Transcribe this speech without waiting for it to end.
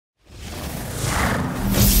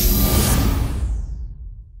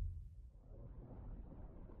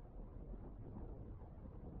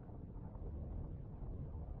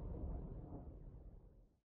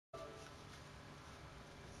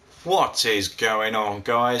What is going on,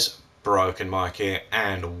 guys? Broken Mike here,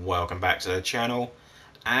 and welcome back to the channel,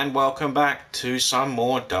 and welcome back to some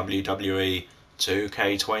more WWE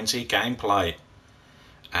 2K20 gameplay.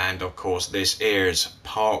 And of course, this is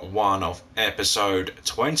part 1 of episode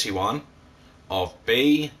 21 of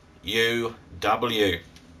BUW.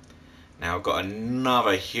 Now I've got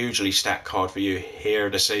another hugely stacked card for you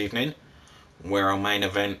here this evening, where our main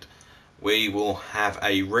event we will have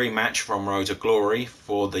a rematch from Road to Glory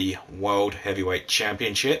for the World Heavyweight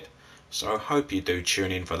Championship, so I hope you do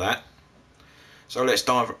tune in for that. So let's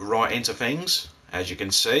dive right into things. As you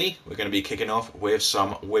can see, we're going to be kicking off with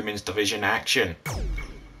some women's division action.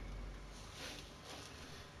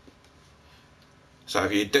 So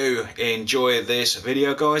if you do enjoy this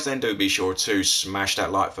video, guys, then do be sure to smash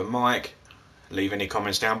that like for Mike. Leave any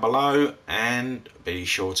comments down below and be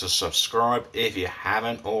sure to subscribe if you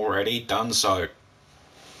haven't already done so.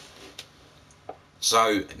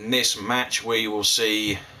 So in this match we will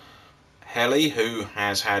see Helly, who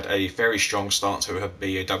has had a very strong start to her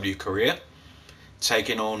BUW career,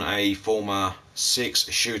 taking on a former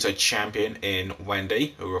 6-shooter champion in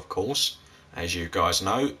Wendy, who of course, as you guys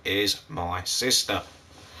know, is my sister.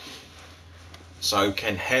 So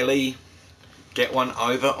can Helly get one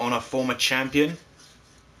over on a former champion,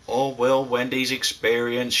 or will Wendy's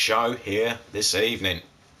experience show here this evening?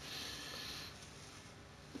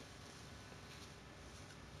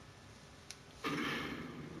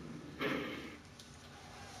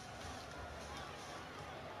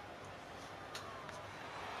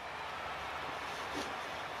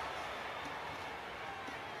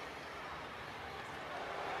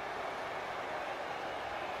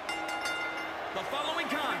 The following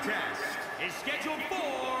contest is scheduled for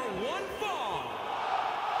one fall.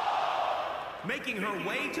 Making her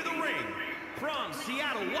way to the ring from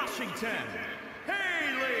Seattle, Washington,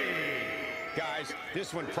 Haley. Guys,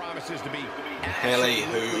 this one promises to be Helly,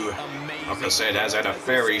 who, like I said, has had a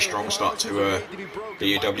very strong start to her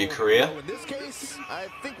BUW career.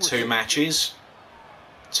 2 matches,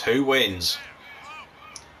 2 wins.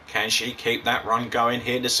 Can she keep that run going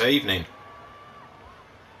here this evening?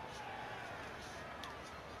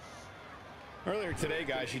 Earlier today,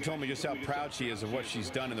 guys, she told me just how proud she is of what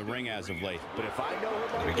she's done in the ring as of late. But if I know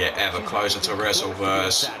her, We get ever closer to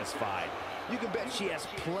Wrestleverse. You can bet she has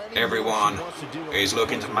plenty. Everyone is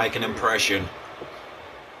looking to make an impression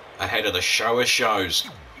ahead of the show of shows,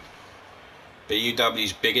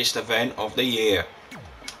 BUW's biggest event of the year.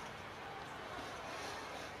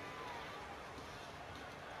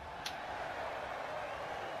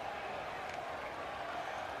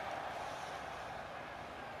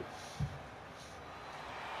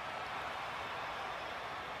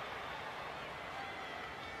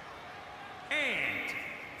 And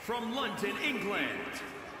from London, England,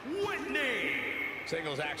 Whitney.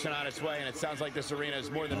 Singles action on its way, and it sounds like this arena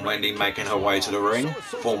is more than Wendy making her way to the ring,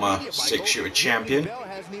 former 6-shooter champion. Bell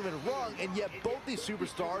hasn't even rung, and yet both these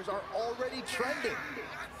superstars are already trending.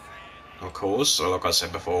 Of course, so like I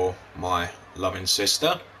said before, my loving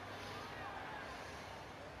sister.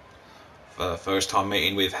 For the first time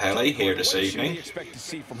meeting with Helly here this What should we evening. expect to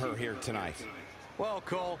see from her here tonight? Well,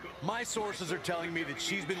 Cole, my sources are telling me that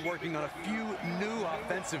she's been working on a few new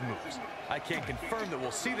offensive moves. I can't confirm that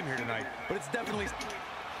we'll see them here tonight, but it's definitely...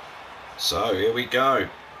 So here we go.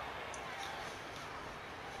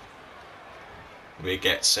 We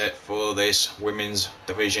get set for this women's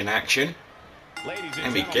division action.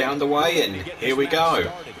 And we get underway, and here we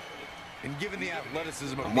go.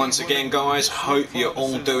 And once again, guys, hope you're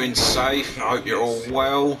all doing safe. I hope you're all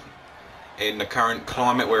well in the current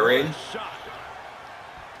climate we're in.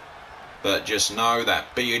 But just know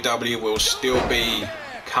that BUW will still be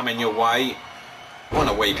coming your way on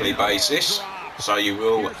a weekly basis. So you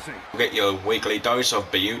will get your weekly dose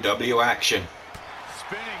of BUW action.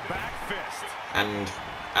 And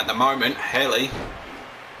at the moment, Helly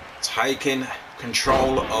taking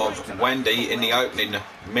control of Wendy in the opening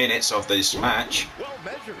minutes of this match.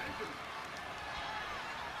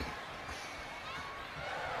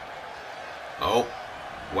 Oh,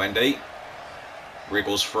 Wendy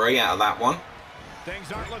wriggles free out of that one.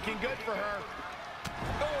 Things aren't looking good for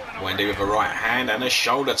her. Wendy with a right hand and a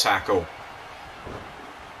shoulder tackle.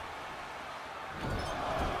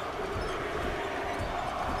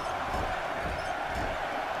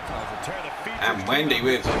 And Wendy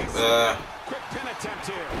with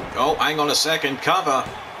oh, hang on a second, cover.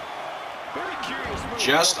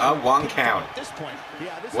 Just a 1 count.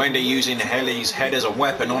 Wendy using Helly's head as a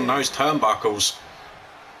weapon on those turnbuckles.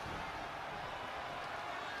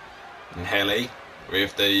 And Helly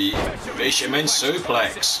with the fisherman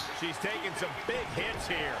suplex. She's taking some big hits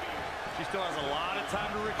here. She still has a lot of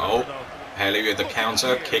time to recover, Oh, though. Haley with the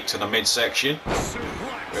counter, kick to the midsection.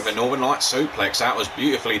 With a Northern Light suplex. That was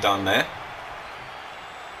beautifully done there.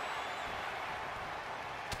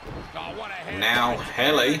 Oh, what a head. Now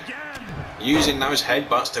Haley using those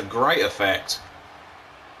headbutts to great effect.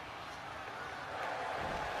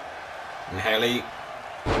 And Haley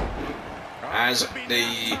has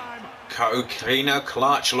the coquina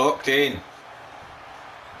clutch locked in.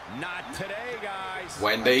 Not today, guys.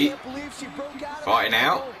 Wendy Can't believe she broke out of fighting that,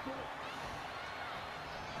 out. Michael.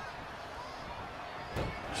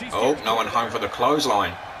 Oh, no one home for the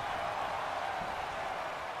clothesline.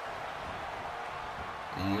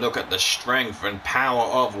 Look at the strength and power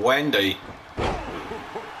of Wendy.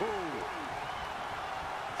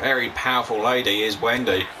 Very powerful lady is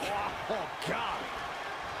Wendy. Oh, God.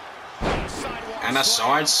 And a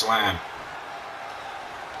side slam.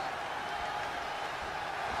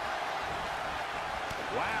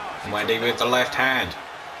 Wow. Wendy with the left hand.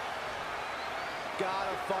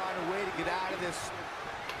 Gotta find a way to get out of this.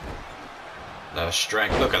 The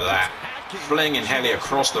strength, look at that. Flinging Haley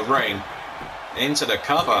across the ring. Into the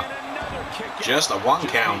cover. Just a 1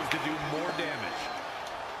 count. To do more damage.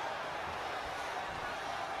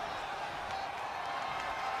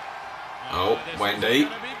 Oh, Wendy.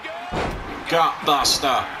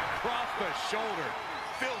 Gutbuster. Across the shoulder.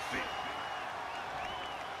 Filthy.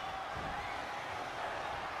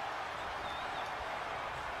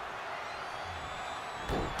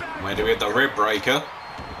 Wendy with the rib breaker.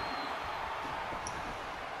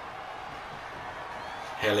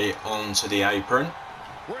 Haley onto the apron.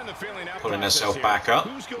 We're in the feeling out Pulling process herself here. back up.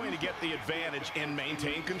 Who's going to get the advantage and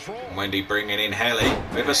maintain control? Wendy bringing in Haley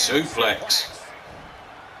with a suplex.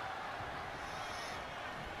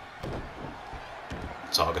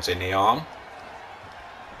 Targeting the arm.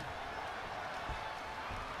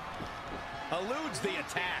 Eludes the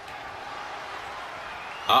attack.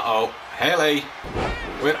 Uh-oh. Haley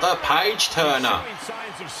with the page turner. Showing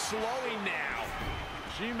signs of slowing now.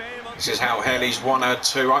 She may have This is how Haley's won her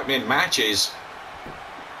 2 opening matches.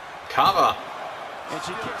 Cover. and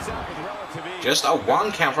she kicks out with relative ease. Just a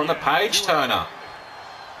 1 count from the page turner.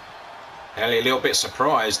 Haley a little bit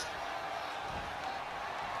surprised.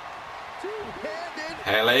 Two-handed.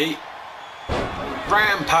 Haley.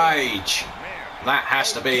 Rampage. That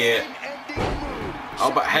has to be it. Game-ending move.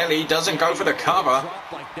 Oh, but Haley doesn't go for the cover.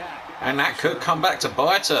 Drop like that. And that could come back to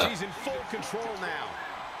bite her. She's in full control now.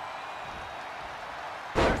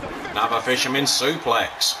 Another fisherman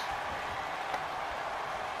suplex.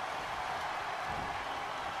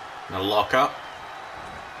 And a lock up.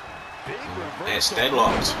 Big It's reversal.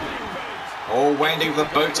 deadlocked. Oh, Wendy with a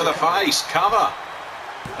boot to the face. Cover.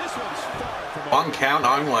 This one's far from 1 over. count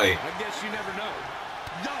only. I guess you never know.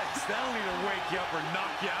 Yikes, that'll either wake you up or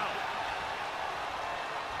knock you out.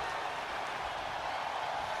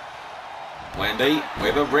 Wendy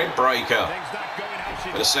with a rib breaker. Things not going how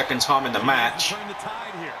she For the second time in the match. Turn the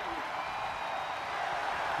tide here.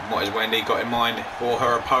 What has Wendy got in mind for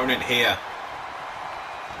her opponent here?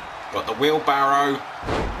 Got the wheelbarrow.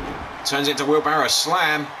 Turns into wheelbarrow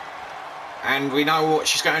slam. And we know what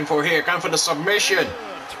she's going for here. Going for the submission.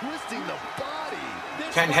 Twisting the body.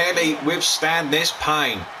 Can Haley withstand this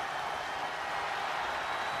pain?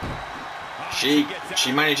 She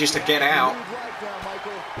manages to get out. Smooth right now,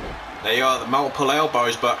 Michael. They are the multiple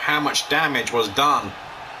elbows, but how much damage was done?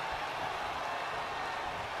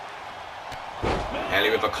 Haley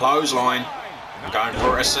with a clothesline. And going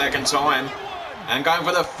for it a second time. And going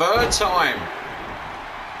for the 3rd time.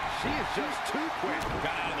 She is just too quick.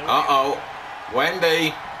 Uh-oh.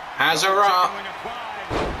 Wendy has her up.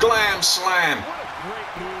 Glam slam.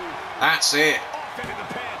 Great move. That's it. Off into the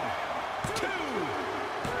pin.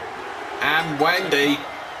 2. And Wendy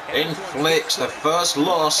inflicts the first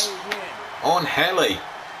loss on Haley.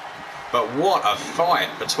 But what a fight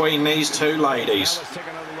between these 2 Now ladies. let's take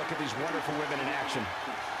another look at these wonderful women in action.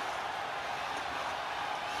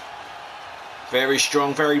 Very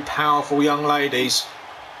strong, very powerful young ladies.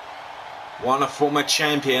 One a former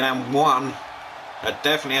champion and one that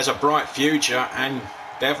definitely has a bright future and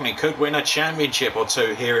definitely could win a championship or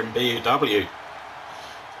 2 here in BUW.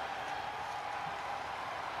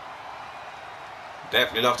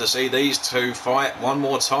 Definitely love to see these 2 fight one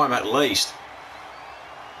more time at least.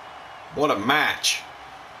 What a match.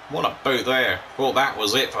 What a boot there. Well, that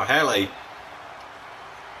was it for Haley.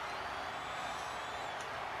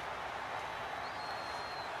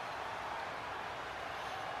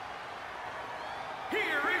 Here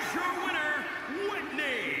is your winner,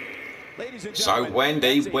 Whitney. Ladies and So gentlemen,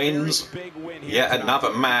 Wendy that's a very wins big win here yet tonight.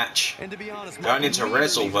 another match. And to be honest, Going Michael, into neither of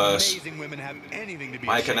these WrestleVerse, amazing women have anything to be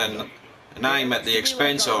making ashamed an of. name at the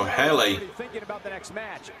expense of Haley. Thinking about the next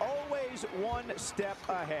match, always one step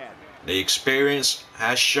ahead. The experience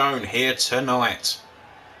has shown here tonight.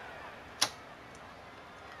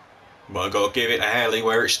 But I've got to give it to Haley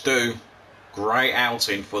where it's due. Great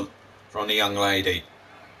outing from the young lady.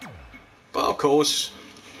 But of course,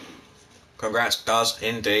 congrats does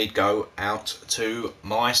indeed go out to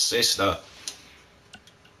my sister.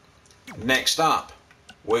 Next up,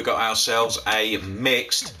 we got ourselves a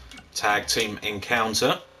mixed tag team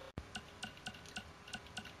encounter.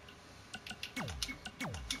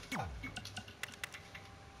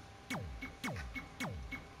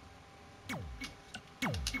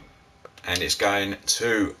 And it's going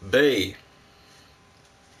to be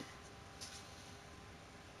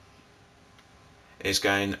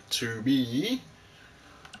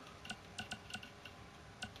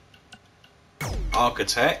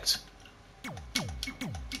Architect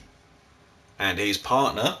and his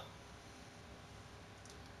partner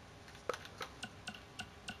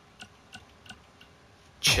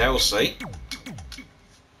Chelsea,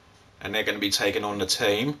 and they're going to be taking on the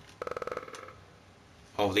team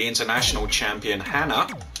of the international champion Hannah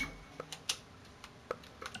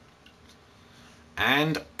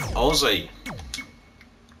and Aussie.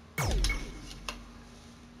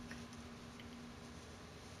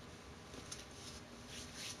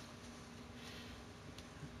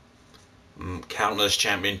 Countless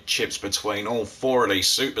championships between all four of these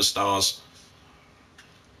superstars.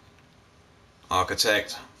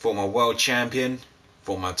 Architect, former world champion,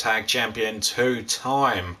 former tag champion,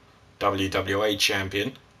 two-time WWE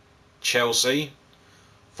champion. Chelsea,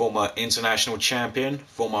 former international champion,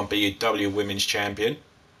 former BUW women's champion.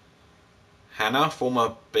 Hannah,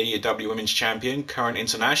 former BUW women's champion, current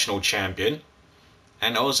international champion.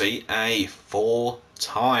 And Aussie, a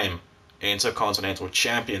four-time intercontinental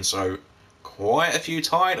champion. So quite a few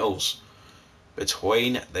titles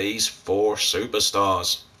between these four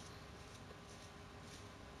superstars.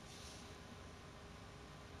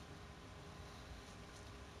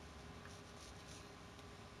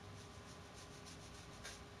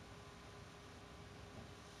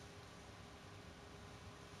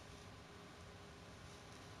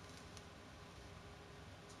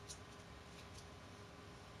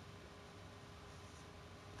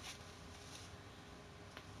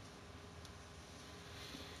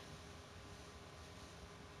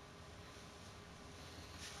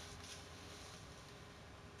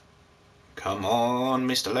 Come on,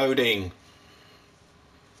 Mr. Loading.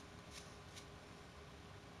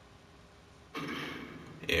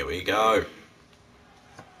 Here we go.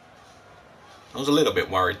 I was a little bit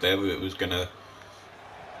worried there it was going to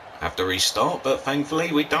have to restart, but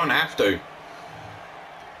thankfully we don't have to.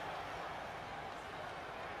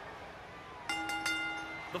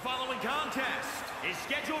 The following contest is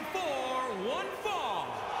scheduled for one fall.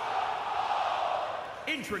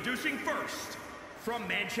 Introducing first, from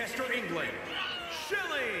Manchester, England,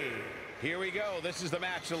 Shelley. Here we go. This is the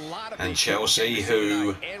match a lot of And Chelsea,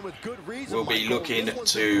 who will be looking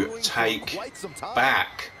to take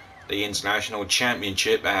back the International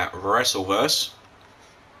Championship at Wrestleverse.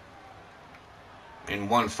 In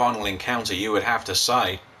one final encounter, you would have to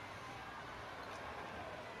say.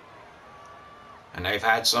 And they've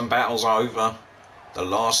had some battles over the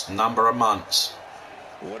last number of months.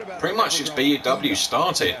 Pretty much since BUW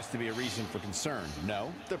started. Has to be a reason for concern.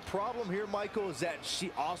 No. The problem here, Michael, is that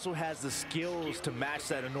she also has the skills to match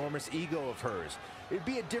that enormous ego of hers. It'd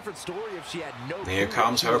be a different story if she had no. Here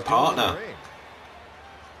comes her partner.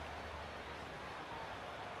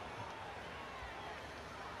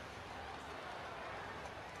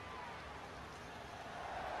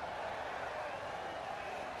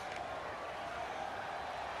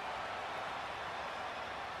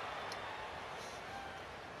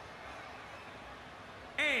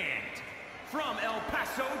 From El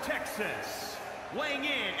Paso, Texas, weighing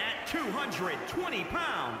in at 220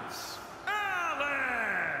 pounds,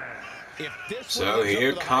 Alan. So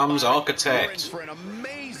here comes Architect. For an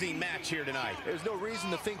amazing match here tonight. There's no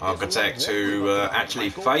reason to think Architect, who actually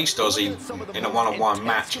faced Aussie in a one-on-one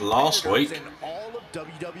match last week.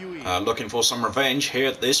 Looking for some revenge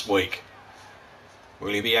here this week.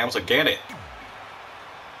 Will he be able to get it?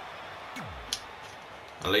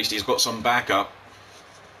 At least he's got some backup.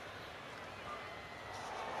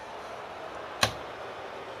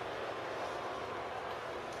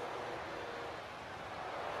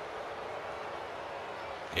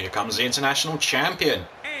 Here comes the international champion.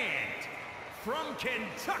 And from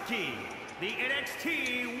Kentucky, the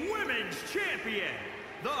NXT Women's Champion,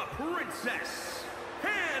 the Princess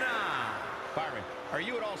Hannah. Byron, are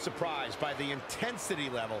you at all surprised by the intensity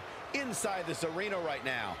level inside this arena right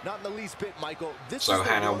now? Not in the least bit, Michael. This So is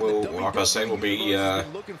the Hannah one will, that like I said, will be WWE has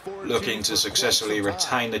been looking forward looking to for successfully quite some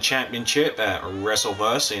time. retain the championship at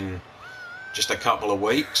WrestleVerse in just a couple of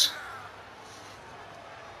weeks.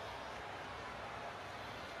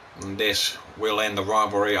 And this will end the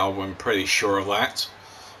rivalry, I'm pretty sure of that.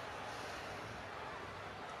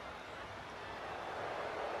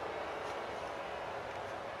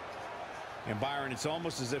 And Byron, it's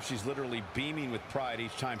almost as if she's literally beaming with pride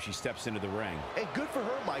each time she steps into the ring. And good for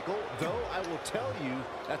her, Michael, though I will tell you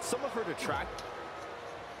that some of her detract.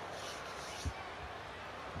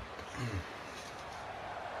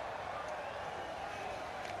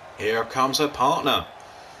 Here comes her partner.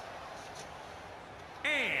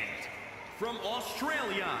 And from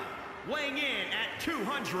Australia, weighing in at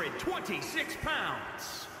 226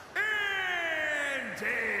 pounds, Andy.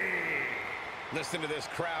 Listen to this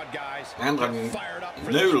crowd, guys. And a They're fired up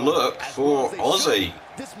for new this one. look As for well as they should Aussie. be.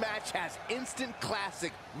 This match has instant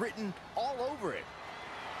classic written all over it.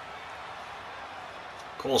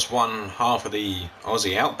 Of course, one half of the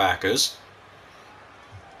Aussie Outbackers.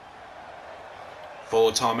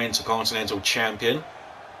 Four-time Intercontinental Champion.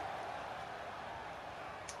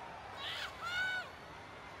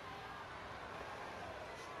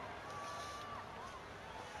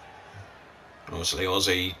 Obviously,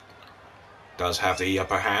 Aussie does have the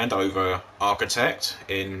upper hand over Architect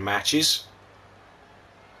in matches.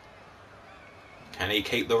 Can he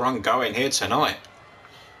keep the run going here tonight?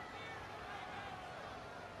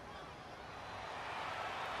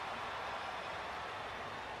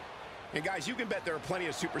 And guys, you can bet there are plenty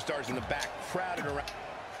of superstars in the back crowded around.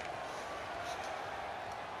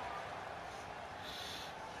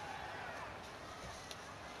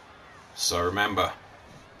 So remember,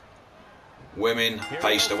 women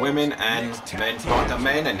face the women and men fight the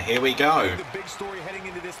men, and here we go. The big story heading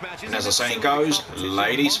into this match And as the saying goes,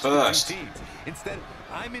 ladies first. Instead,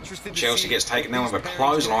 I'm interested to Chelsea see gets taken down if with a these pairings can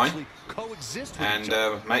clothesline actually coexist with and each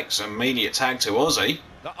other. makes an immediate tag to Aussie,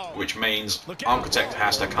 which means Architect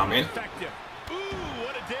has to come in. Effective. Ooh,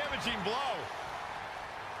 what a damaging blow.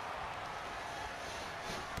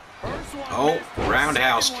 First one Oh, missed,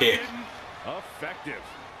 roundhouse second one kick. didn't. Effective.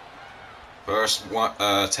 First one,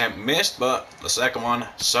 attempt missed, but the second one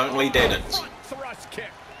certainly didn't. Front thrust kick.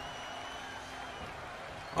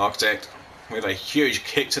 Architect with a huge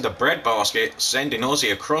kick to the breadbasket, sending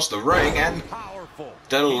Aussie across the ring and Powerful.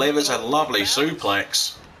 delivers a lovely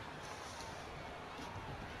suplex.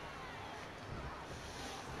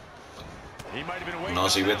 He might have been And waiting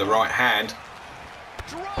Aussie on with the that one. right hand,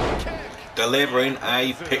 Drop kick. delivering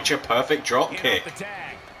a picture-perfect drop In kick. off the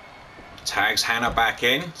tag. Tags Hannah back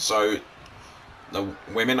in, so the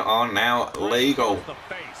women are now legal. The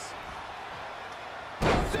face.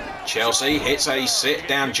 Chelsea hits a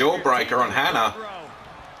sit-down jawbreaker on Hannah.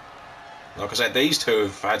 Like I said, these two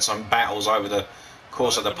have had some battles over the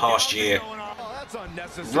course of the past year. Oh, that's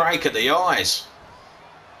unnecessary. Rake at the eyes.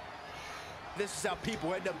 This is how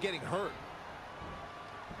people end up getting hurt.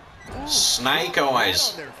 Snake Right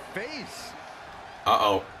eyes. on their face.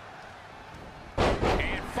 Uh-oh.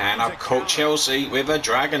 And Hannah finds a caught counter. Chelsea with a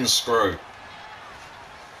dragon screw.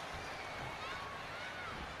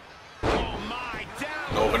 Oh my,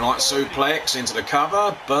 down. Northern Light suplex into the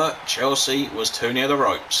cover, but Chelsea was too near the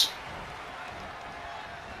ropes.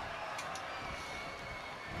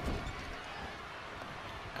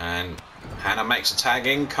 And Hannah makes a tag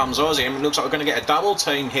in, comes Aussie, and it looks like we're going to get a double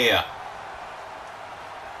team here.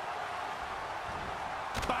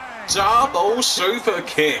 Bang. Double super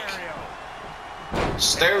kick.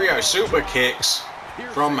 Stereo super kicks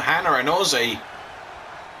from Hannah and Aussie,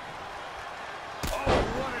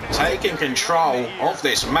 taking control of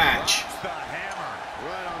this match. The hammer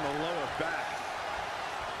right on the lower back.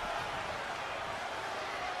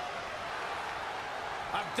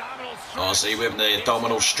 Abdominal stretch. Aussie with the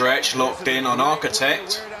abdominal stretch locked in on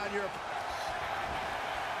Architect.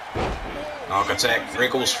 Architect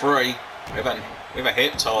wriggles free with a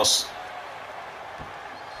hip toss.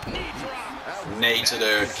 Knee drop. Knee to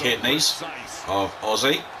the kidneys of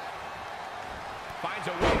Aussie. Finds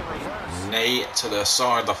a way to reverse. Knee to the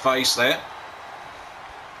side of the face there.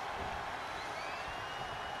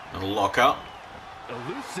 And lock up.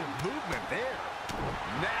 Elusive movement there.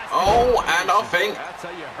 Nasty Oh, and I think That's how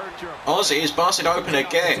you hurt your Aussie is busted open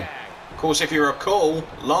again. Of course, if you recall,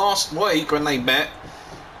 last week when they met,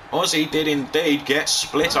 Aussie did indeed get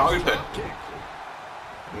split open.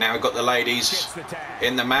 Now we've got the ladies Gets the tag.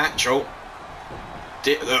 in the match. Oh,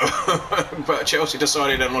 but Chelsea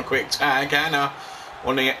decided on a quick tag. Hannah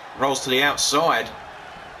on the rolls to the outside.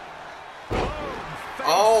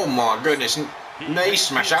 Oh my goodness. Knee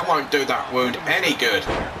smash. That won't do that wound any good.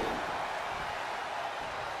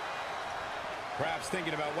 Perhaps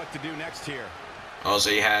thinking about what to do next here.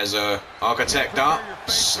 Ozzy has Architect up.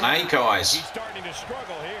 Snake eyes. He's starting to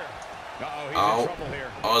struggle here. Uh-oh, he's Oh, in trouble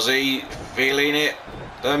here. Ozzy feeling it.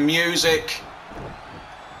 The music.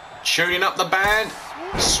 Tuning up the band.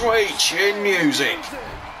 Sweet chin music.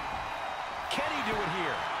 Can he do it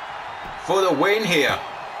here? For the win here.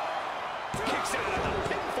 Kicks out of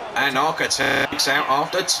the pinfall. And Architect's out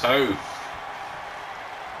after 2.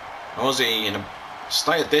 Ozzy in a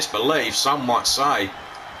state of disbelief, some might say.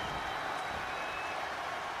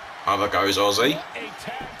 Over goes Ozzy. What a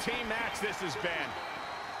tag team match this has been.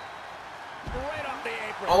 Right off the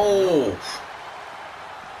apron. Oh.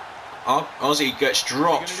 Ozzy gets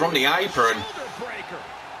dropped from the apron. Shoulder breaker.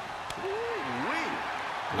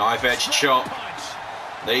 Ooh-wee. Knife edge chop. Punch.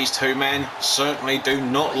 These two men certainly do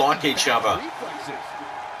not like each other. Reflexes.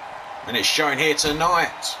 And it's shown here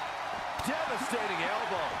tonight. Devastating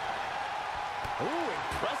elbow. Ooh,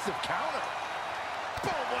 impressive counter.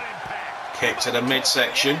 Boom, what impact. Kick to the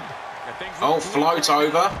midsection. And things Oh, look float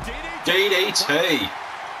over. DDT.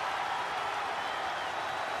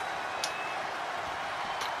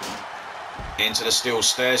 Into the steel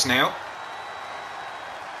stairs now.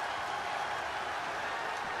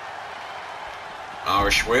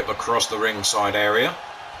 Irish whip across the ringside area.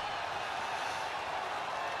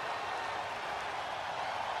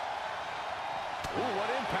 Ooh, what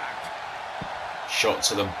impact. Shot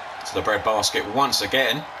to the breadbasket once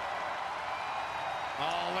again.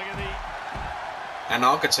 Oh, look at the... And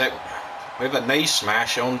Architect with a knee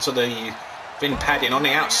smash onto the thin padding on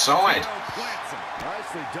the outside.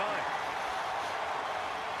 Nicely done.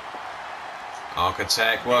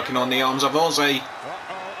 Architect working on the arms of Ozzy.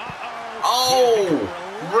 Uh-oh.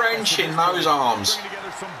 Oh, wrenching those arms. Bringing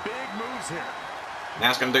together some big moves here. Now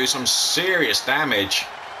it's going to do some serious damage.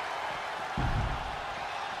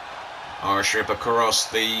 Irish whip across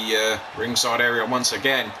the ringside area once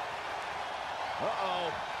again.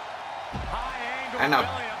 Uh-oh. High angle And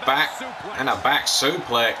a belly, back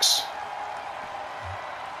suplex.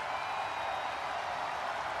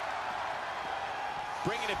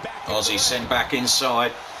 Bringing it back. Ozzy sent back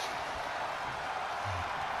inside.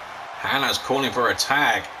 Hannah's calling for a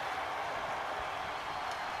tag.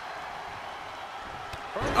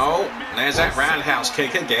 Oh, there's that roundhouse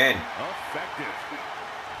kick again. Effective.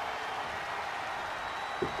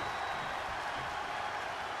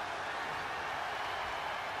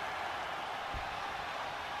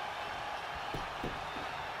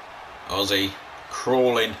 Ozzy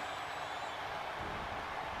crawling.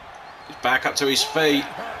 He's back up to his feet.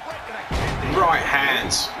 Right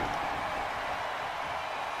hands.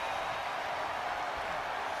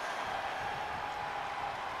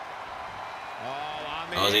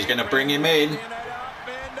 Ozzy's going to bring him in.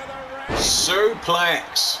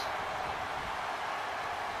 Suplex.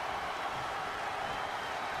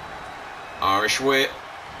 Irish whip.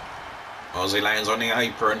 Ozzy lands on the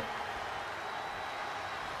apron.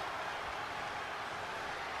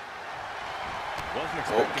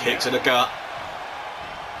 Oh, kick to the gut.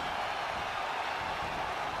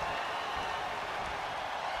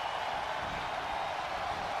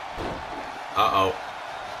 Uh-oh.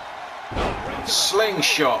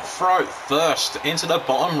 Slingshot, throat first into the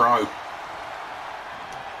bottom rope.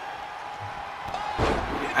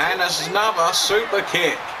 And there's another super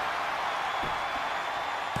kick.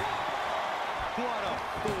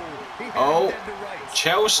 Oh,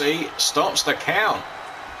 Chelsea stops the count.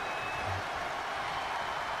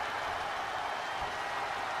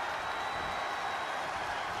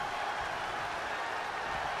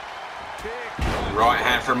 Right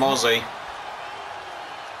hand from Ozzy.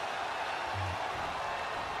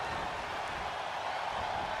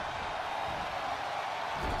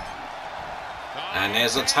 And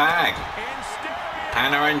there's a tag.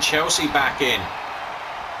 Hannah and Chelsea back in.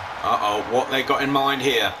 Uh-oh, what they got in mind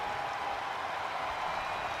here?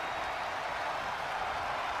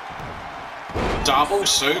 Double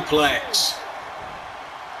suplex.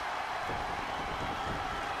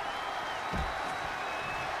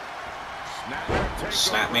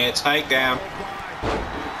 Snap me a takedown.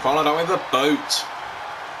 Followed up with a boot.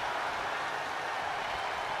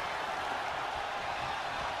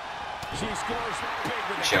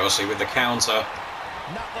 Chelsea with the counter.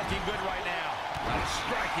 Not looking good right now. A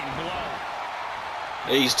striking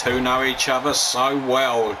blow. These two know each other so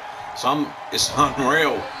well. It's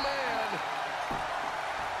unreal.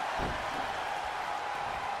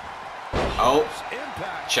 Oh,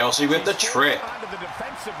 Chelsea with the trip.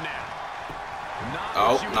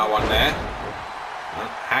 Oh, no one there.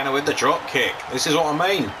 Hannah with the drop kick. This is what I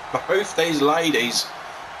mean. Both these ladies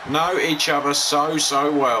know each other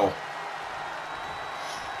so well.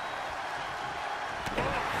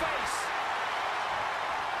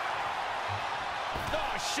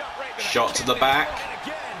 Shot to the back.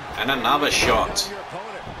 And another shot.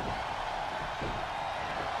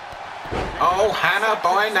 Oh, Hannah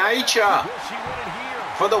by nature.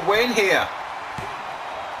 For the win here.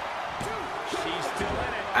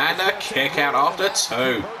 And a kick out after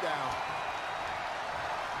 2.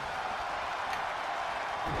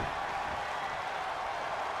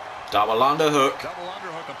 Double underhook.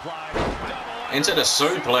 Into the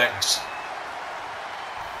suplex.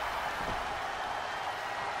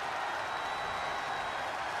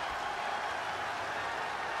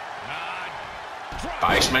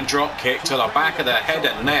 Basement drop kick to the back of the head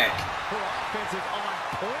and neck. Her offense is on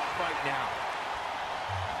point right now.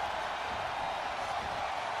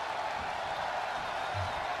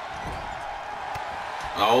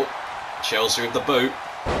 Oh, Chelsea with the boot.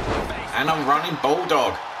 And a running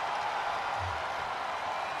bulldog.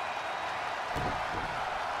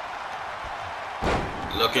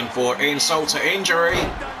 Looking for insult to injury.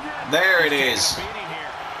 There it is.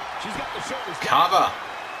 Cover.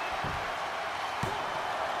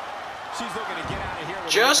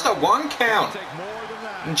 Just a 1 count.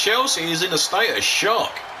 And Chelsea is in a state of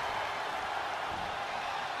shock.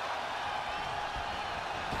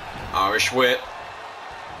 Irish whip.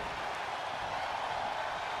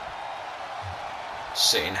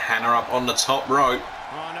 Sitting Hannah up on the top rope.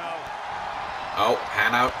 Oh,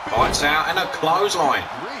 Hannah bites out and a clothesline.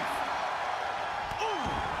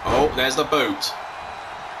 Oh, there's the boot.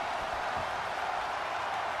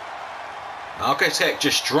 Architect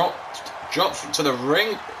just dropped to the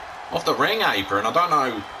ring, off the ring apron. I don't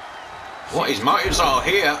know what his motives are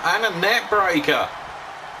here. And a net breaker.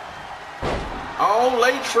 Oh,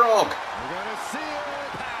 leapfrog. We're gonna see it.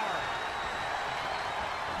 Power.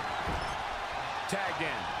 Tagged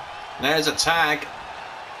in. There's a tag.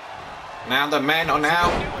 Now the men are now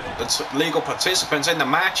the legal participants in the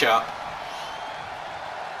matchup.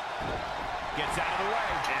 Gets out of the way.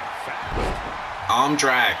 And fast. Arm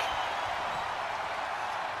drag.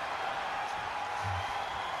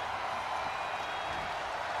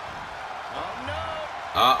 Oh no.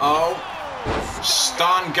 Uh-oh.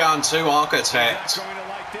 Stun gun to Architect. Not going to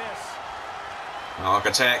like this.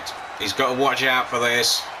 Architect, he's got to watch out for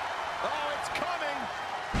this. Oh, it's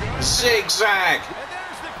coming. Zigzag. And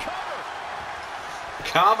there's the cover.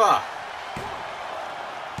 Cover.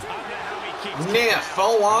 Near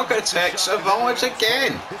full. Architect survives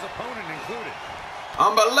again. His opponent included.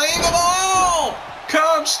 Unbelievable.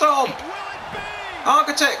 Curb stomp. Will it be?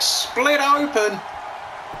 Architect split open.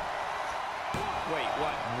 Wait,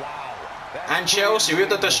 what? Wow. That's And Chelsea with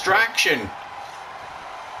the distraction.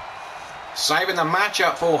 Saving the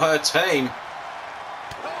matchup for her team.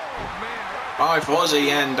 Both Aussie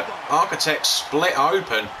and Architect split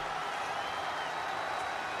open.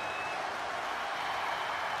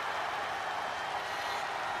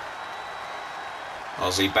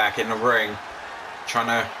 Aussie back in the ring, trying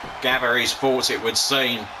to gather his thoughts, it would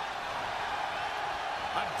seem.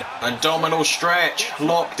 Abdominal stretch,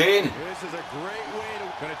 locked in. This is a great way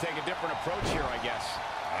to... Going to take a different approach here, I guess.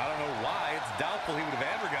 I don't know why. It's doubtful he would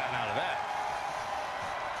have ever gotten out of that.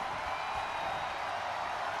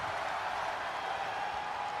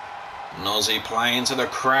 And Aussie playing to the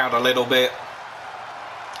crowd a little bit.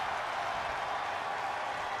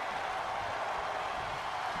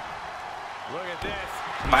 Look at this.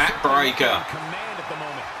 Backbreaker. Command at the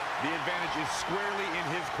moment. The advantage is squarely in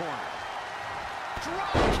his corner.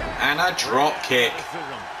 And a drop kick.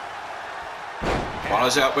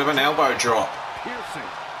 Follows up with an elbow drop. Piercing.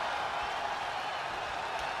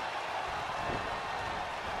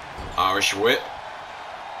 Irish whip.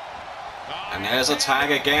 And there's a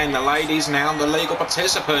tag again. The ladies now the legal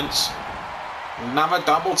participants. Another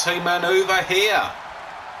double team maneuver here.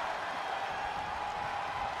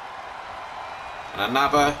 And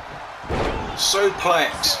another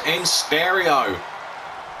suplex in stereo.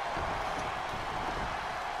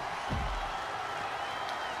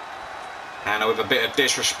 Hannah with a bit of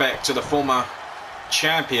disrespect to the former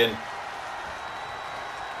champion.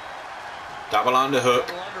 Double underhook.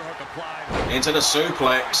 Into the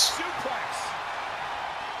suplex.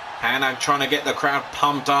 Hannah trying to get the crowd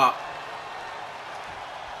pumped up.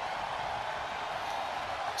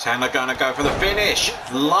 Is Hannah going to go for the finish?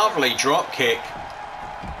 Lovely drop kick.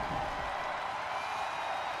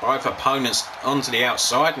 Both opponents onto the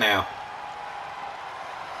outside now.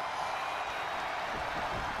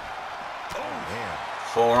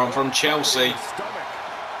 Forearm from Chelsea.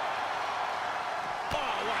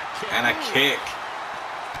 And a kick.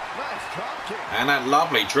 Nice drop kick. And a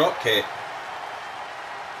lovely drop kick.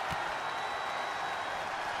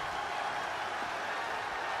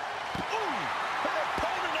 Her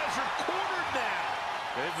opponent has her cornered now.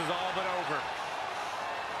 This is all but over.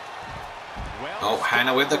 Well, Oh,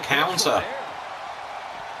 Hannah with the counter.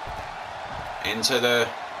 Into the...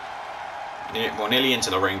 well, nearly into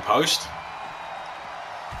the ring post.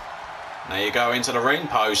 There you go, into the ring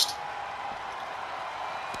post.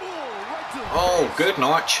 Oh, good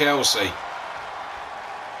night, Chelsea.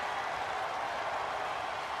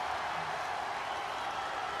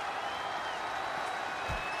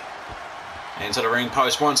 Into the ring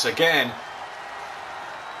post once again.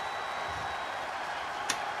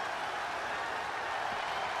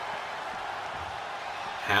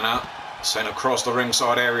 Hannah sent across the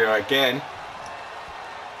ringside area again.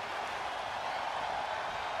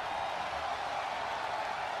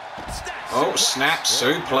 Oh, snap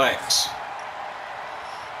suplex.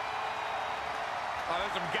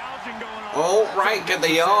 there's some gouging going on. Oh, right at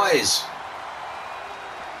the eyes.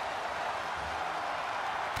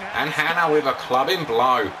 And Hannah with a clubbing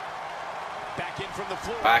blow. Back in from the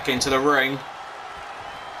floor. Back into the ring.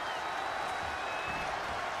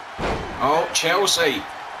 Oh, Chelsea.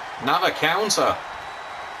 Another counter.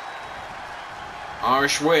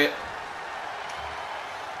 Irish whip.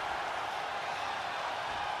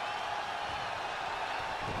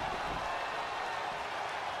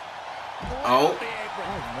 Oh.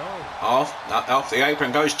 Off the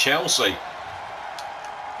apron goes Chelsea.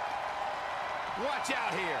 Watch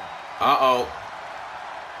out here. Uh-oh.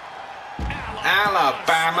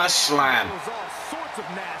 Alabama slam. It was all sorts of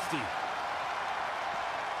nasty.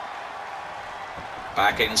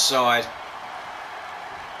 Back inside.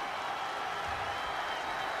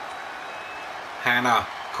 Hannah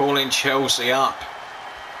calling Chelsea up,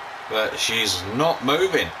 but she's not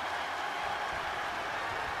moving.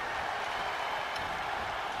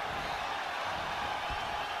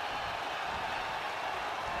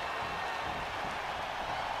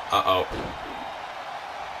 Uh-oh.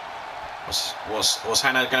 What's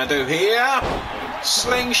Hannah going to do here?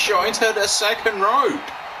 Slingshot into the second rope.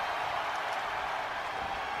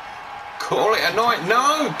 Call it a night.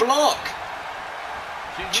 No, block.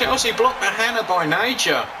 Chelsea blocked the Hannah by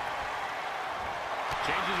nature.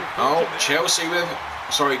 Oh, Chelsea with...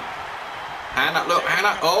 Sorry. Hannah, look,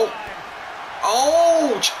 Hannah. Oh.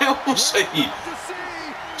 Oh, Chelsea.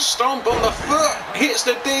 Stomp on the foot. Hits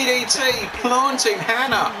the DDT, planting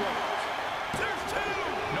Hannah.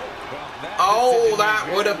 Oh,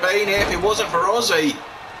 that would have been it if it wasn't for Ozzy.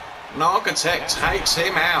 An Architect takes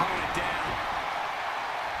him out.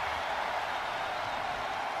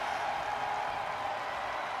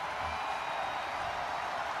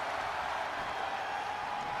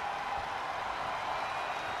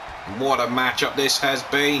 What a matchup this has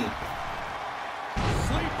been.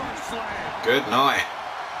 Good night.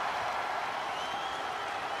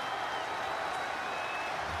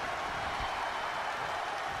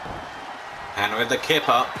 And with the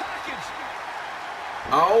kipper.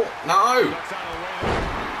 Oh, no.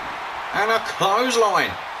 And a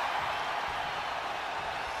clothesline.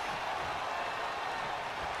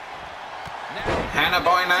 Hannah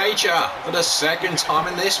by nature for the second time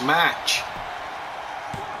in this match.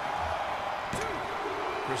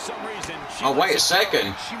 For some reason, Oh, wait a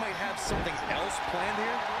second. she might have something else planned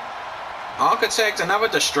here. Architect, another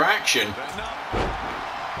distraction.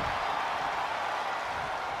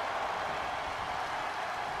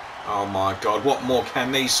 Oh my God, what more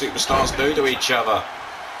can these superstars do to each other?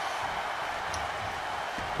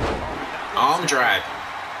 Arm drag.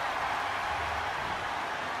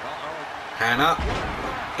 Hannah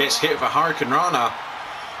gets hit with a Hurricane Rana.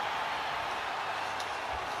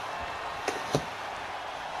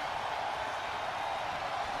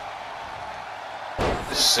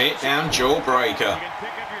 Sit down jawbreaker. You can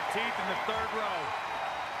pick up your teeth in the third row.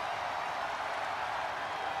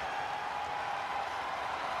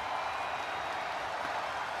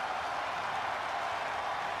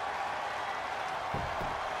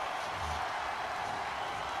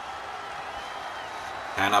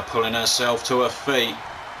 Hannah pulling herself to her feet.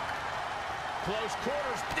 Close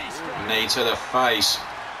quarters, knee strike. Knee to the face.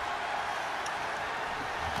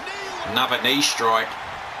 Another knee strike.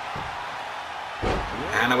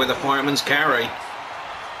 Hannah with a fireman's carry. Ooh,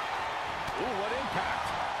 what impact.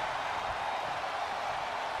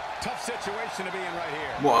 Tough situation to be in right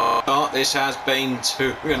here. What a start this has been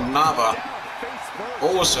to another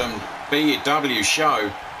awesome BUW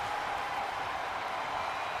show.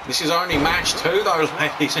 This is only match 2 though,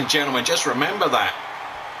 ladies and gentlemen, just remember that.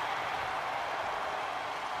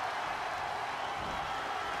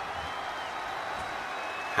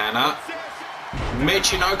 Hannah.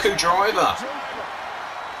 Michinoku driver.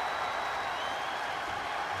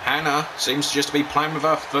 Hannah seems just to be playing with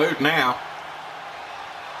her food now.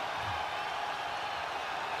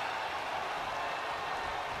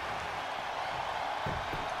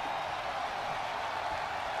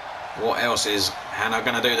 What else is Hannah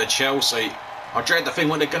going to do to Chelsea? I dread the thing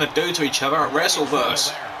what they're going to do to each other at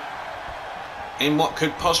Wrestleverse. In what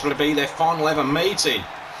could possibly be their final ever meeting.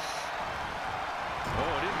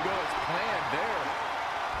 Oh, it didn't go as planned there.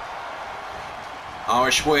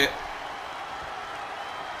 Irish whip.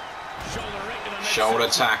 Shoulder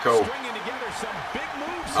tackle.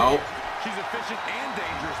 Oh.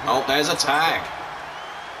 Oh, there's a tag.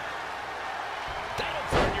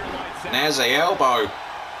 And there's the elbow.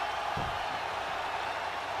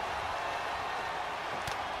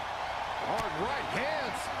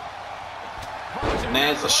 And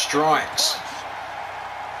there's the strikes.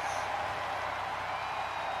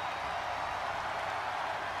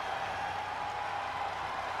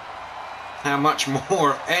 How much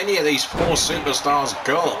more have any of these four superstars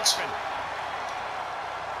got?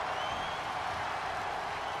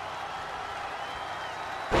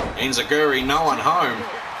 Inzaguri, no one home.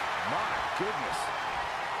 My goodness.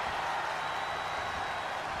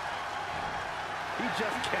 He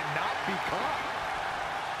just cannot be caught.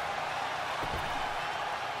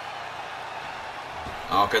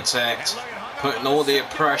 Architect putting all the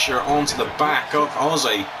pressure onto the back of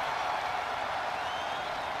Ozzy.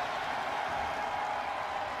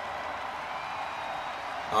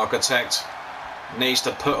 Architect needs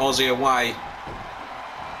to put Ozzy away.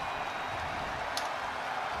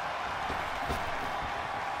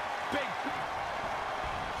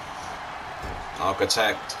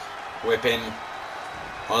 Architect whipping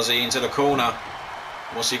Ozzy into the corner.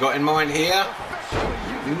 What's he got in mind here?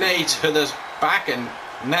 Knee to the back and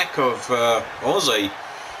neck of Ozzy.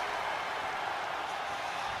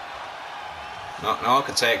 An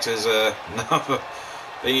Architect is another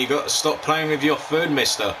thing you got to stop playing with your food,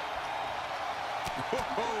 mister.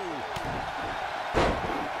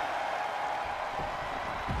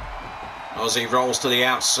 Ozzy rolls to the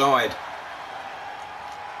outside.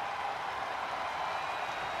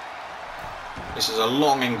 This is a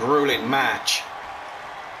long and grueling match.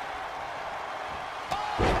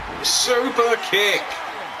 Super kick.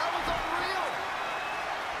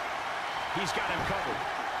 He's got him covered.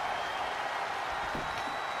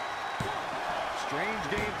 Strange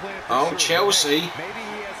game plan. Oh, Chelsea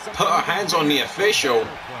put her hands on the official.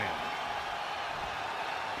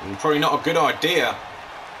 Probably not a good idea.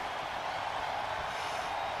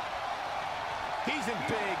 He's in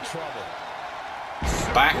big trouble.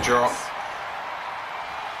 Backdrop.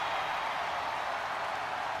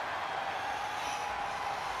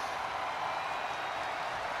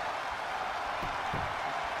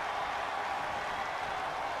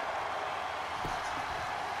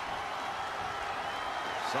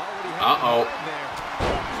 Uh-oh.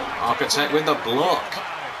 Architect with the block.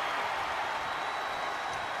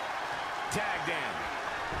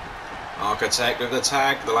 Architect with the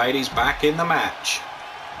tag. The ladies back in the match.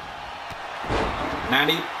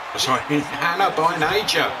 Hannah by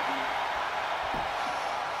nature.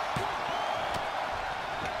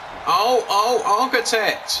 Oh,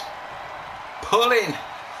 Architect. Pulling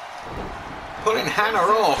Hannah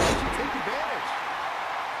off.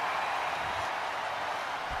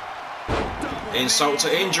 Insult to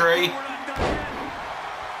injury.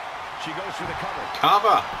 She goes for the cover.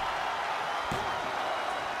 Cover.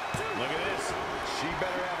 Look at this. She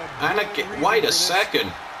better have And wait a second.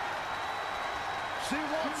 She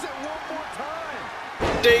wants it one more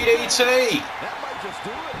time. DDT. That might just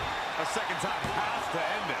do it. A second time has to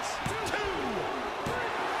end this.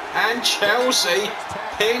 And Chelsea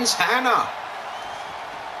pins Hannah.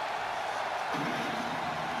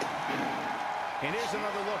 And here's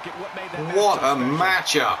another look at what made that What a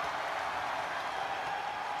matchup.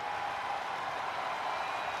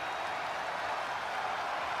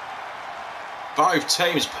 Both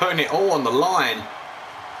teams putting it all on the line.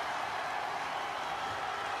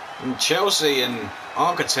 And Chelsea and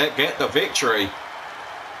Architect get the victory.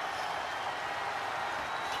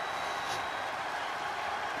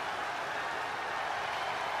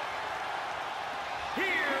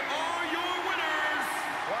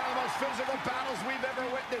 Physical battles we've ever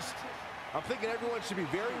witnessed. I'm thinking everyone should be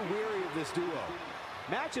very wary of this duo.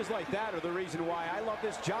 Matches like that are the reason why I love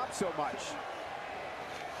this job so much.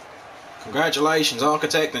 Congratulations,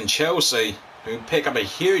 Architect and Chelsea, who pick up a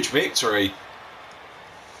huge victory.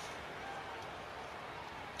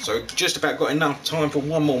 So just about got enough time for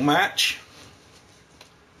one more match.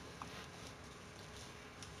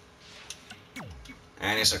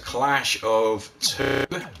 And it's a clash of two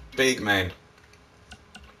big men.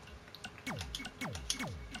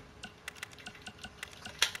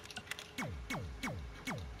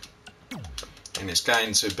 And it's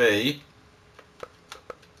going to be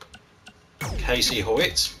Casey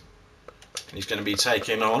Hoyt. He's going to be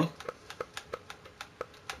taking on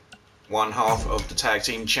one half of the tag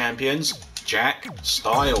team champions, Jack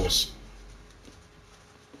Styles.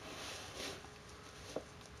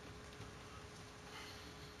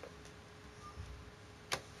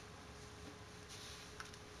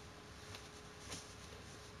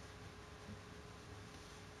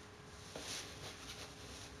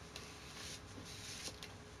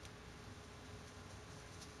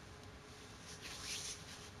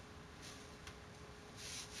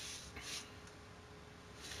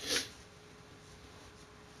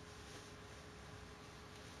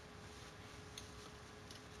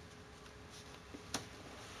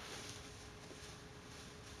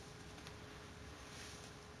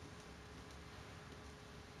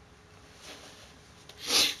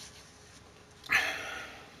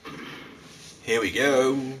 Here we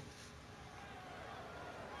go.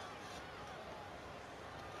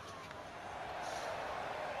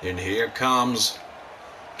 And here comes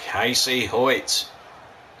Casey Hoyt,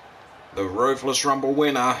 the Ruthless Rumble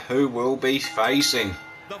winner, who will be facing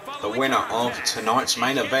the winner of tonight's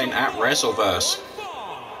main event at WrestleVerse.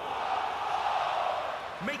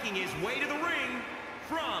 Making his way to the ring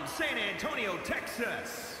from San Antonio,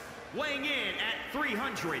 Texas, weighing in at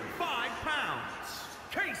 305 pounds,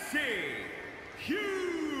 Casey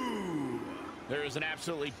Hugh. There is an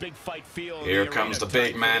absolutely big fight feel. Here comes the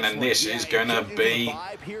big man, and this is going to be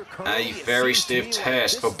a very stiff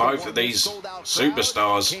test for both of these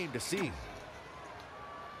superstars.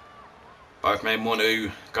 Both men want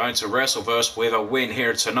to go into WrestleVerse with a win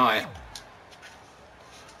here tonight.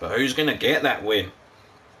 But who's going to get that win?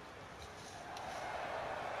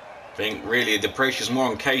 I think really the pressure's more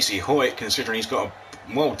on Casey Hoyt, considering he's got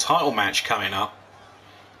a world title match coming up.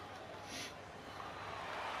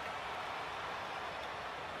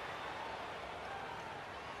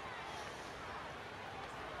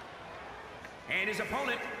 And his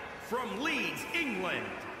opponent from Leeds, England,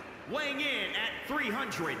 weighing in at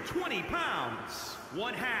 320 pounds,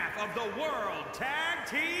 one half of the World Tag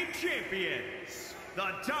Team Champions,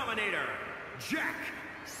 the Dominator, Jack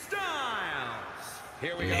Styles.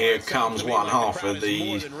 And here comes one half of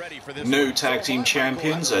the new Tag Team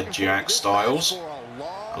Champions, Jack Styles,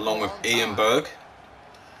 along with Ian Berg.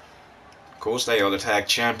 Of course, they are the Tag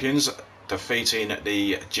Champions, defeating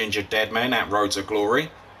the Ginger Dead Men at Road to Glory.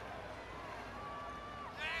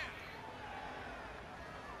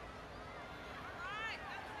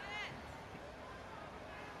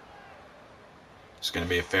 It's going to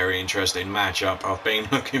be a very interesting matchup. I've been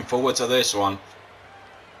looking forward to this one.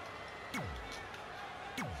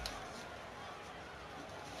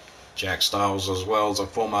 Jack Styles as well as a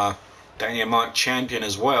former Dynamite champion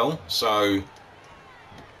as well, so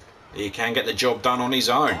he can get the job done on his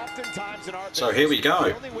own. So here we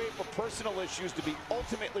go.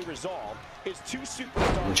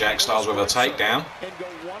 And Jack Styles with a takedown. And go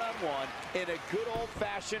one-on-one in a good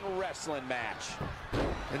old-fashioned wrestling match.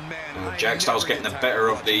 And Jack Styles getting the better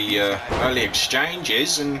of the early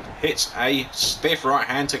exchanges and hits a stiff right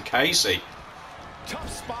hand to Casey. Tough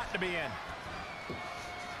spot to be in.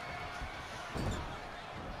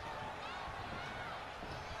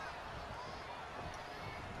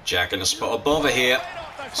 Jack in the spot above her here.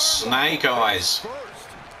 Snake eyes.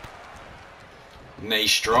 Knee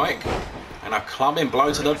strike. And a clubbing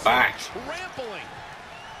blow to the back.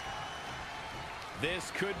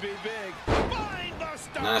 This could be big.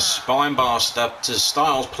 And a spine buster to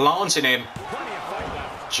Styles, planting him.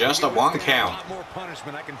 Just a one count. A lot more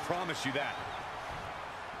punishment, I can promise you that.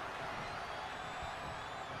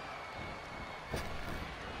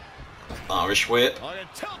 Irish whip.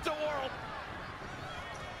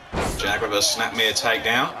 Jack with a snapmare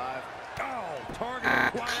takedown.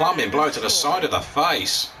 And clubbing blow to the side of the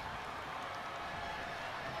face.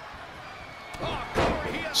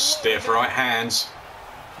 Stiff right hands.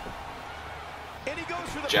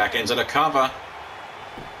 Jack into the cover.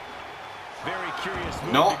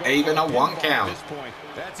 Not even a one count.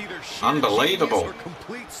 Unbelievable.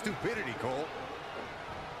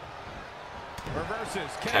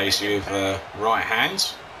 Casey with right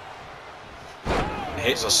hand. And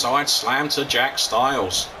hits a side slam to Jack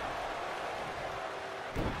Styles.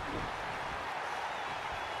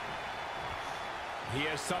 He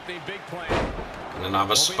has something big planned. And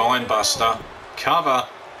another spine buster. Cover.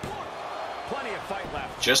 Plenty of fight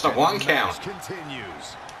left. Just a one count.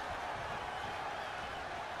 Continues.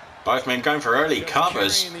 Both men going for early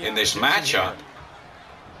covers in this matchup.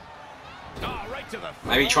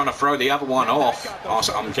 Maybe trying to throw the other one off,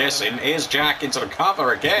 I'm guessing. Here's Jack into the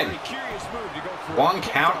cover again. 1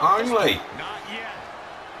 count only.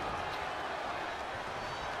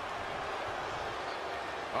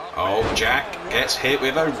 Oh, Jack gets hit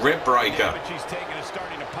with a rib breaker.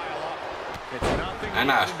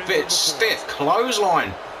 And a stiff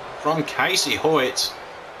clothesline from Casey Hoyt.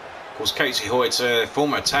 Of course, Casey Hoyt's a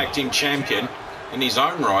former tag team champion in his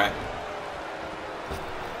own right.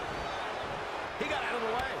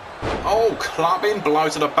 Oh, clubbing blow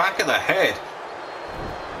to the back of the head.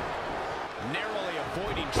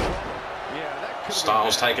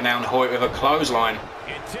 Styles taking down Hoyt with a clothesline.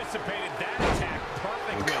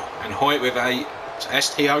 And Hoyt with a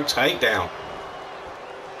STO takedown.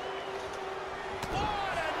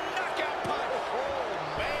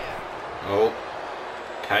 Oh,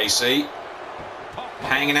 Casey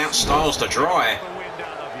hanging out Styles to dry,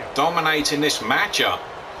 dominating this matchup.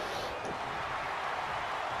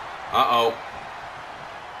 Uh-oh.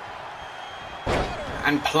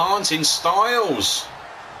 And planting Styles.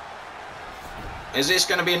 Is this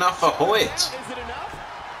going to be enough for Hoyt?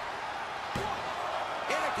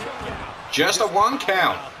 Just a 1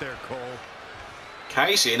 count.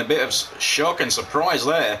 Casey in a bit of shock and surprise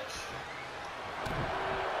there.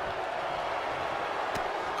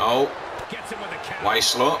 Oh,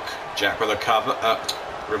 waist lock. Jack with a cover,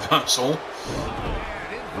 reversal.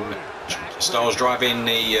 Styles driving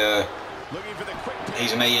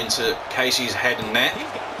his knee into Casey's head and neck.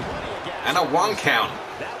 And a 1 count.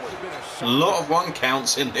 A lot of 1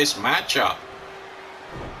 counts in this matchup.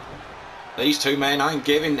 These two men ain't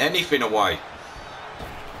giving anything away.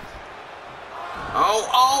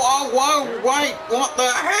 Oh, whoa, wait, what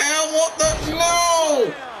the hell? What the,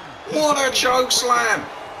 no! What a choke slam!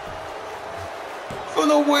 For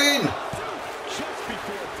the win!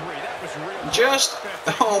 Just,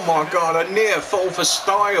 oh my god, a near fall for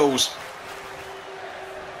Styles.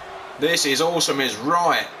 This is awesome is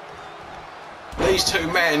right. These two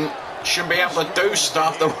men shouldn't be able to do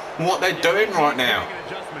stuff that what they're doing right now.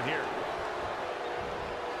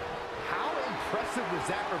 How impressive was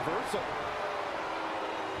that reversal?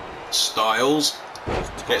 Styles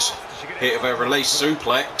gets hit with a release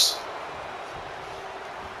suplex.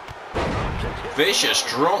 Vicious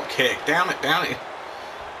drop kick, down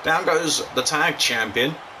goes the tag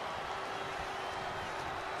champion.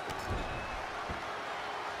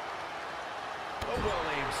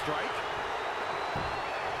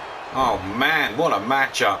 Oh man, what a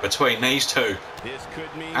matchup between these two.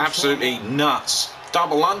 Absolutely nuts.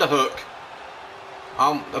 Double underhook.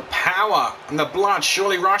 The power and the blood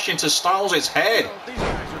surely rushing to Styles' head. These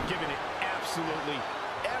guys are giving it absolutely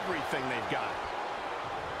everything they've got.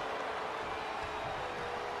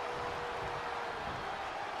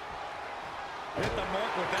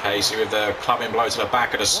 Casey with the clubbing blow to the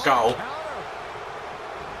back of the skull.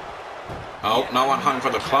 Oh, no one hung for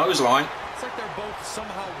the clothesline. It's like they're both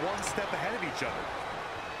somehow one step ahead of each other.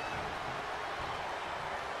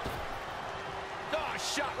 Oh,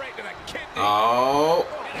 shot right to the kidney. Oh,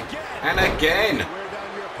 and again.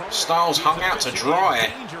 Styles hung out to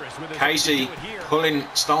dry. Casey pulling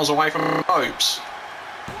Styles away from the ropes.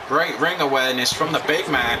 Great ring awareness from the big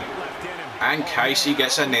man. And Casey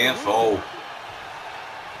gets a near fall.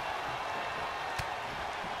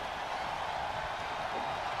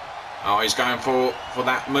 Oh, he's going for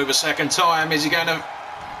that move a second time. Is he going to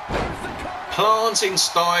planting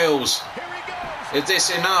Styles? Is this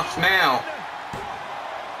enough now?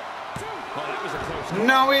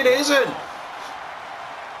 No, it isn't.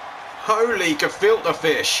 Holy gefilte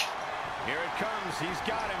fish. Here it comes. He's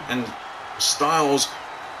got him. And Styles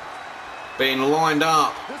being lined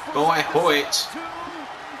up by Hoyt.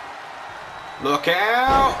 Look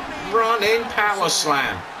out! Running power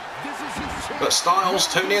slam. But Styles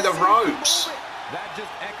too near the ropes. That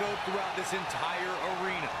just echoed throughout this entire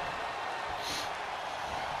arena.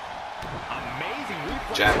 Amazing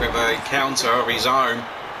reflex. Jack with a counter of his own.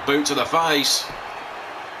 Boot to the face.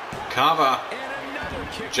 Cover.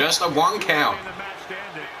 Just a 1 count.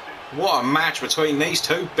 What a match between these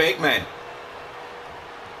two big men.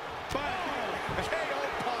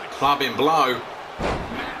 Clubbing blow.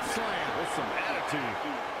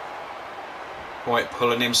 Hoyt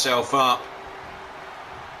pulling himself up.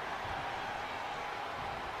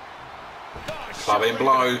 Clubbing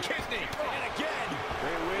blow.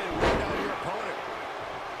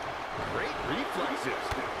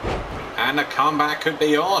 And the comeback could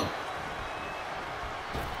be on.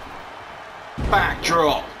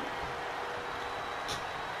 Backdrop.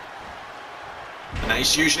 And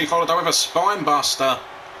it's usually followed up with a spine buster.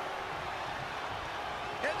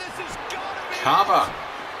 cover.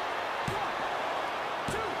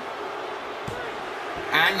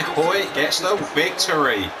 And Hoyt gets the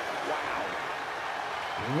victory.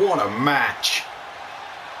 What a match.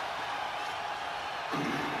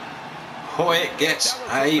 Hoyt gets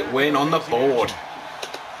a win on the board.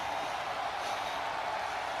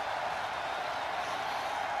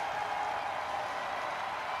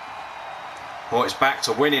 Hoyt's back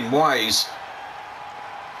to winning ways.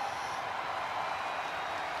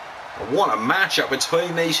 What a matchup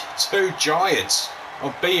between these two giants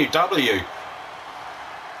of BUW.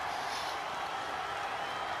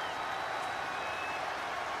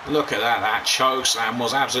 Look at that, that chokeslam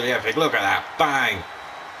was absolutely epic. Look at that, bang.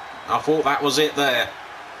 I thought that was it there.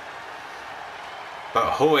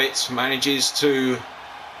 But Hoyt manages to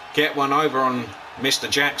get one over on Mr.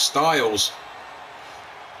 Jack Styles.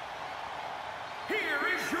 Here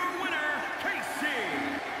is your winner, Casey.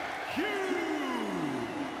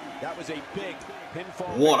 That was a big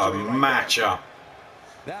pinfall. What a victory right matchup.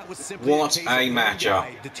 That was simply What a matchup.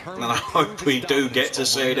 And I hope we do get to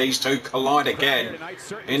see these two collide again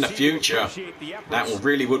in the future. That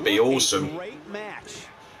really would be awesome. Great match.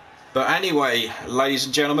 But anyway, ladies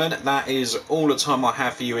and gentlemen, that is all the time I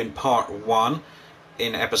have for you in part 1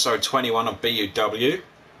 in episode 21 of BUW.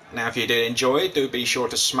 Now, if you did enjoy, do be sure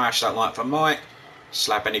to smash that like for Mike,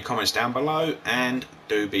 slap any comments down below, and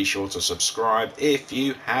do be sure to subscribe if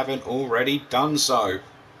you haven't already done so.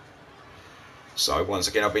 So once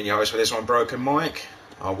again, I've been your host for this one, Broken Mike.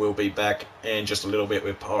 I will be back in just a little bit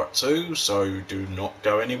with part 2, so do not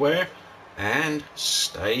go anywhere and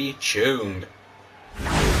stay tuned.